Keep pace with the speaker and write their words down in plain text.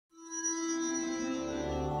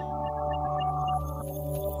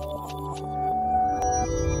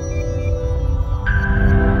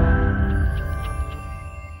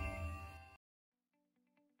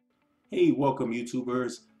Hey, welcome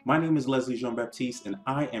YouTubers. My name is Jean-Baptiste and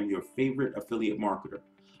I am your favorite affiliate marketer.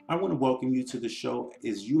 I want to welcome you to the show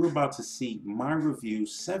as you're about to see my review,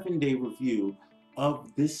 7-day review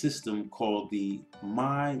of this system called the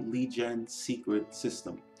My Lead Gen Secret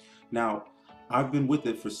System. Now, I've been with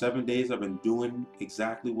it for 7 days. I've been doing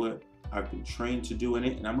exactly what I've been trained to do in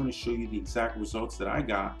it, and I'm going to show you the exact results that I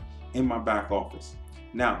got in my back office.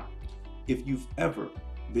 Now, if you've ever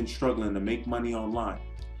been struggling to make money online,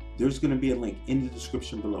 there's going to be a link in the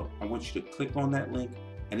description below. I want you to click on that link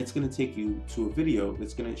and it's going to take you to a video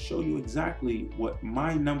that's going to show you exactly what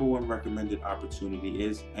my #1 recommended opportunity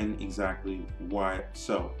is and exactly why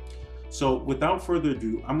so. So without further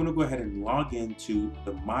ado, I'm going to go ahead and log into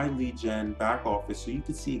the My Lead Gen back office so you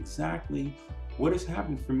can see exactly what has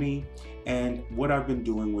happened for me and what I've been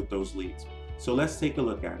doing with those leads. So let's take a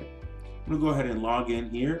look at it. I'm going to go ahead and log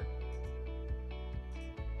in here.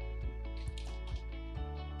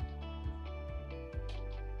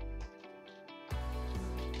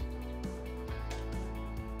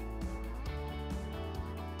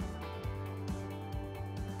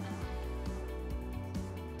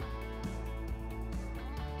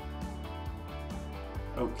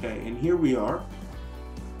 Okay, and here we are.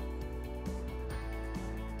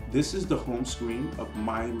 This is the home screen of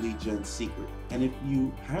My Lead Gen Secret. And if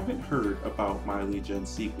you haven't heard about My Lead Gen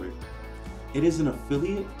Secret, it is an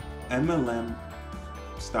affiliate MLM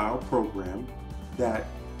style program that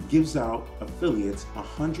gives out affiliates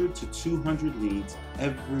 100 to 200 leads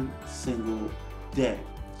every single day.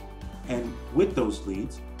 And with those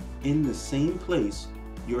leads, in the same place,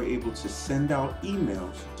 you're able to send out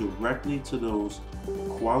emails directly to those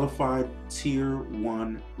qualified Tier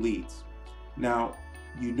 1 leads. Now,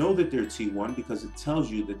 you know that they're T1 because it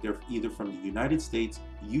tells you that they're either from the United States,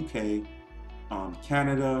 UK,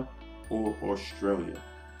 Canada, or Australia.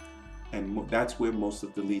 And that's where most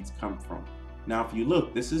of the leads come from. Now, if you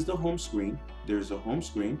look, this is the home screen. There's a home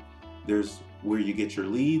screen. There's where you get your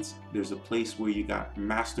leads. There's a place where you got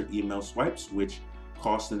master email swipes, which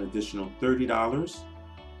cost an additional $30.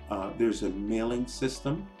 There's a mailing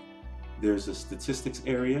system, there's a statistics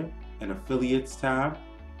area, an affiliates tab,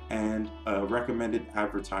 and a recommended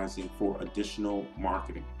advertising for additional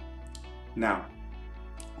marketing. Now,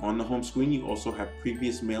 on the home screen, you also have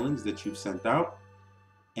previous mailings that you've sent out,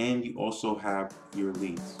 and you also have your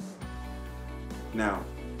leads. Now,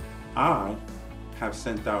 I have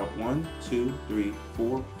sent out 1, 2, 3,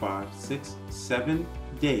 4, 5, 6, 7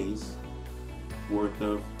 days worth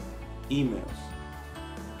of emails.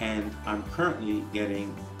 And I'm currently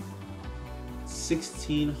getting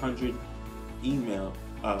 1,600 email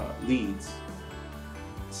leads.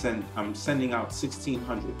 I'm sending out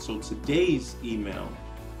 1,600. So today's email,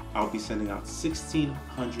 I'll be sending out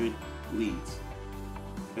 1,600 leads.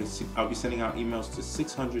 I'll be sending out emails to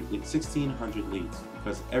 1,600 leads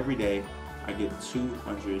because every day I get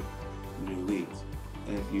 200 new leads.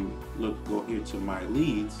 And if you go here to my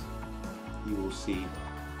leads, you will see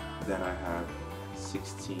that I have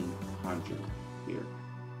 1,600 here.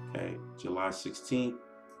 Okay, July 16th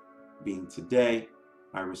being today,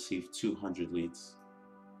 I received 200 leads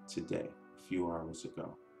today, a few hours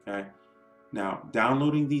ago. Okay, now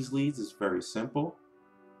downloading these leads is very simple.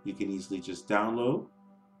 You can easily just download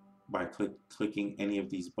by clicking any of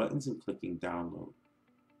these buttons and clicking download.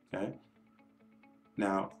 Okay,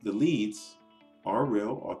 now the leads are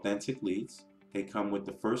real, authentic leads. They come with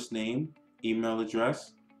the first name, email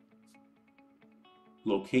address,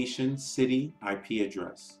 location, city, IP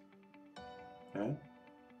address. Okay,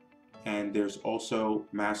 and there's also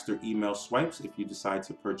master email swipes if you decide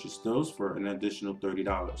to purchase those for an additional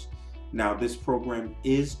 $30. Now, this program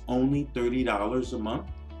is only $30 a month,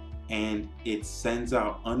 and it sends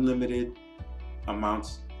out unlimited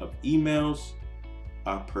amounts of emails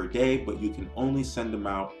per day, but you can only send them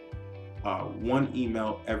out one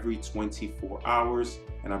email every 24 hours,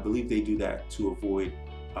 and I believe they do that to avoid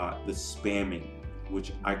the spamming,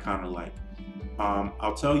 which I kind of like.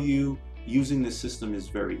 I'll tell you, using the system is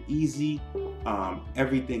very easy.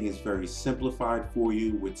 Everything is very simplified for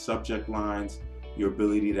you with subject lines, your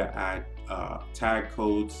ability to add tag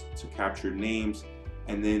codes to capture names,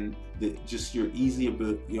 and then just your easy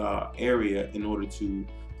area in order to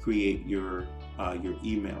create your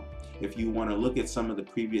email. If you want to look at some of the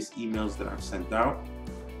previous emails that I've sent out,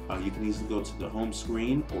 you can easily go to the home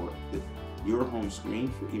screen or your home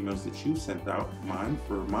screen for emails that you've sent out, mine,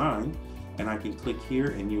 and I can click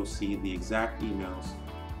here and you'll see the exact emails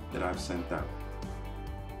that I've sent out.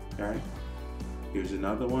 Okay, here's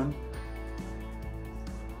another one,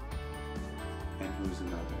 and here's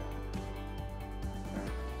another one. Okay.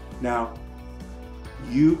 Now,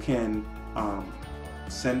 you can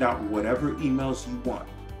send out whatever emails you want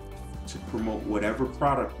to promote whatever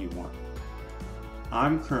product you want.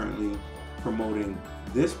 I'm currently promoting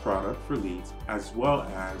this product for leads, as well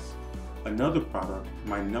as another product,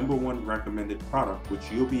 my #1 recommended product,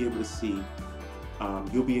 which you'll be able to see,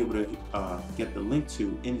 you'll be able to get the link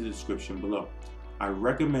to in the description below. I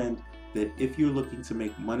recommend that if you're looking to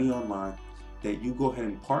make money online, that you go ahead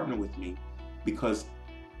and partner with me, because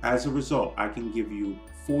as a result, I can give you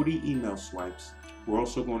 40 email swipes. We're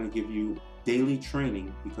also going to give you daily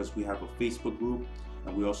training, because we have a Facebook group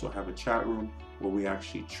and we also have a chat room where we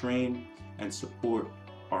actually train and support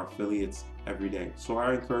our affiliates every day. So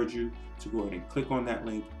I encourage you to go ahead and click on that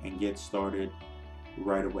link and get started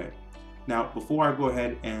right away. Now, before I go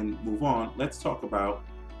ahead and move on, let's talk about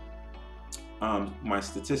my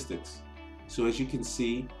statistics. So as you can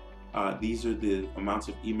see, these are the amounts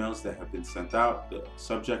of emails that have been sent out, the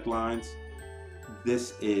subject lines.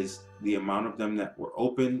 This is the amount of them that were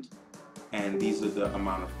opened, and these are the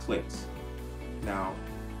amount of clicks. Now,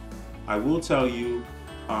 I will tell you,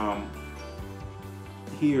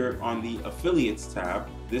 here on the affiliates tab,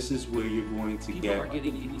 this is where you're going to get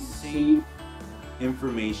insane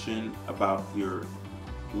information about your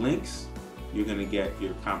links. You're going to get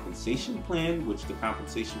your compensation plan, which the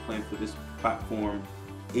compensation plan for this platform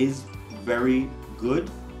is very good.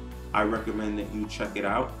 I recommend that you check it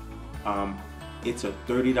out. It's a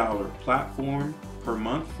 $30 platform per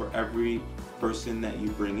month. For every person that you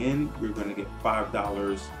bring in, you're going to get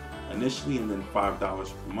 $5 initially, and then $5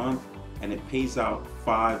 per month, and it pays out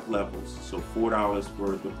 5 levels. So $4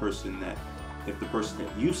 for the person that, if the person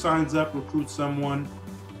that you signs up recruits someone,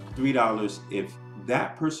 $3 if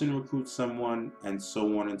that person recruits someone, and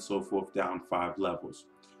so on and so forth, down 5 levels.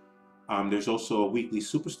 There's also a weekly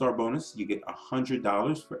superstar bonus. You get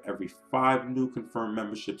 $100 for every 5 new confirmed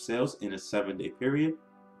membership sales in a 7-day period,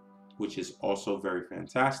 which is also very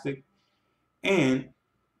fantastic. And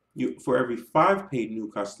for every 5 paid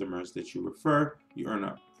new customers that you refer, you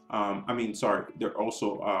earn they're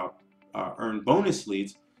also earn bonus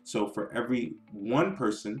leads. So for every 1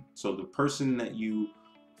 person, so the person that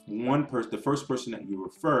the first person that you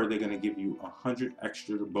refer, they're going to give you 100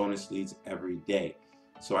 extra bonus leads every day.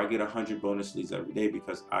 So I get 100 bonus leads every day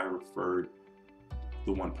because I referred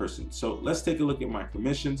the 1 person. So let's take a look at my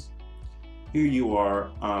commissions. Here you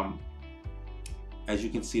are. As you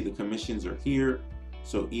can see, the commissions are here.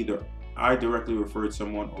 So either I directly referred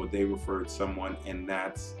someone or they referred someone, and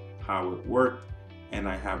that's how it worked. And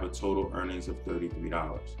I have a total earnings of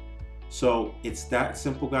 $33. So it's that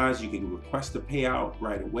simple, guys. You can request a payout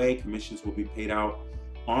right away. Commissions will be paid out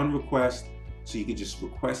on request. So you can just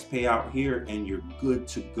request payout here and you're good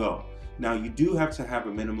to go. Now, you do have to have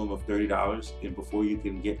a minimum of $30 and before you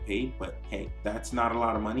can get paid, but hey, that's not a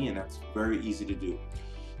lot of money and that's very easy to do.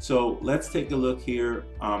 So let's take a look here.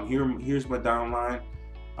 Here's my downline.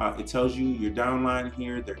 It tells you your downline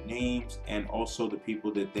here, their names, and also the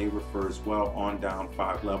people that they refer as well, on down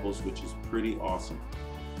 5 levels, which is pretty awesome.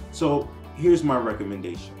 So here's my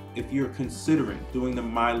recommendation. If you're considering doing the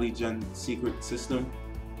My Lead Gen secret system,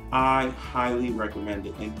 I highly recommend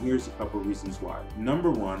it, and here's a couple reasons why.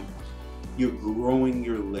 #1, you're growing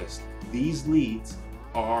your list. These leads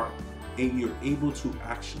you're able to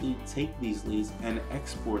actually take these leads and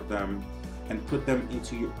export them and put them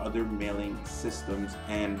into your other mailing systems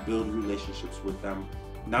and build relationships with them.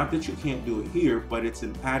 Not that you can't do it here, but it's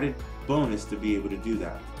an added bonus to be able to do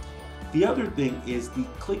that. The other thing is the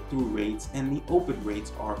click-through rates and the open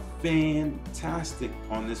rates are fantastic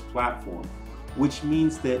on this platform, which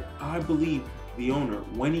means that I believe the owner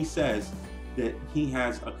when he says that he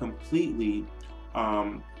has a completely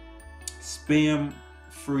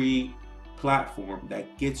spam-free platform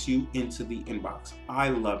that gets you into the inbox. I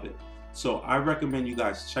love it. So I recommend you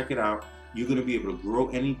guys check it out. You're going to be able to grow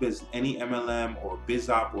any business, any MLM or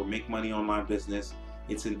BizOp or make money online business.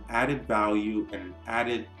 It's an added value and an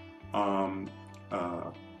added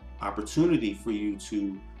opportunity for you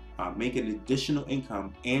to make an additional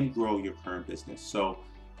income and grow your current business. So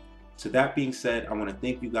to that being said, I want to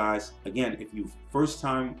thank you guys. Again, if you're first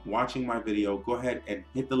time watching my video, go ahead and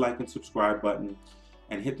hit the like and subscribe button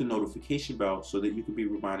and hit the notification bell so that you can be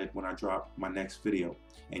reminded when I drop my next video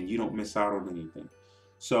and you don't miss out on anything.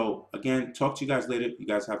 So again, talk to you guys later. You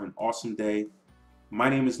guys have an awesome day. My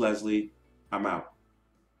name is Leslie. I'm out.